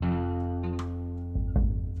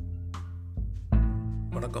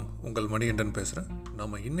வணக்கம், உங்கள் மணிகண்டன் பேசுகிறேன்.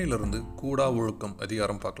 நம்ம இன்னையிலிருந்து கூடா ஒழுக்கம்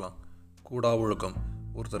அதிகாரம் பார்க்கலாம். கூடா ஒழுக்கம்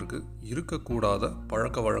ஒருத்தருக்கு இருக்கக்கூடாத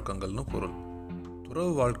பழக்க வழக்கங்கள்னு பொருள்.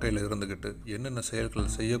 துறவு வாழ்க்கையில் இருந்துக்கிட்டு என்னென்ன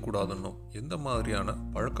செயல்கள் செய்யக்கூடாதுன்னும் எந்த மாதிரியான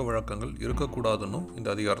பழக்க வழக்கங்கள் இருக்கக்கூடாதுன்னும் இந்த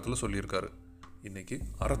அதிகாரத்தில் சொல்லியிருக்காரு. இன்னைக்கு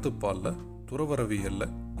அறத்துப்பாலில் துறவறவியலில்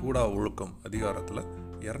கூடா ஒழுக்கம் அதிகாரத்தில்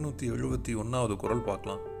 271வது குறள்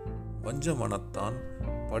பார்க்கலாம். வஞ்ச மனத்தான்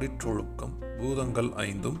படிற்றொழுக்கம் பூதங்கள்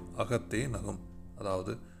ஐந்தும் அகத்தே நகும்.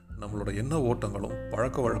 அதாவது நம்மளோட எண்ண ஓட்டங்களும்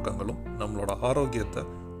பழக்க வழக்கங்களும் நம்மளோட ஆரோக்கியத்தை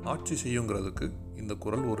ஆட்சி செய்யுங்கிறதுக்கு இந்த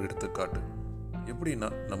குறள் ஒரு எடுத்துக்காட்டு. எப்படின்னா,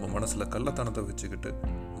 நம்ம மனசில் கள்ளத்தனத்தை வச்சுக்கிட்டு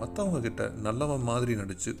மற்றவங்க கிட்ட நல்லவன் மாதிரி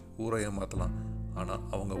நடித்து ஊரை ஏமாற்றலாம். ஆனால்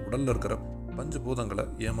அவங்க உடலில் இருக்கிற பஞ்சபூதங்களை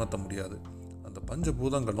ஏமாற்ற முடியாது. அந்த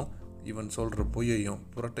பஞ்சபூதங்களும் இவன் சொல்கிற பொய்யையும்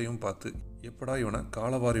புரட்டையும் பார்த்து எப்படா இவனை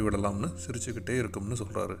காலவாரி விடலாம்னு சிரிச்சுக்கிட்டே இருக்கும்னு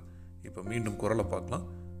சொல்கிறாரு. இப்போ மீண்டும் குறளை பார்க்கலாம்.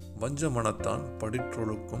 வஞ்ச மனத்தான்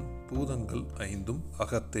படிற்றொழுக்கும் பூதங்கள் ஐந்தும்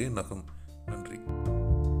அகத்தே நகும். நன்றி.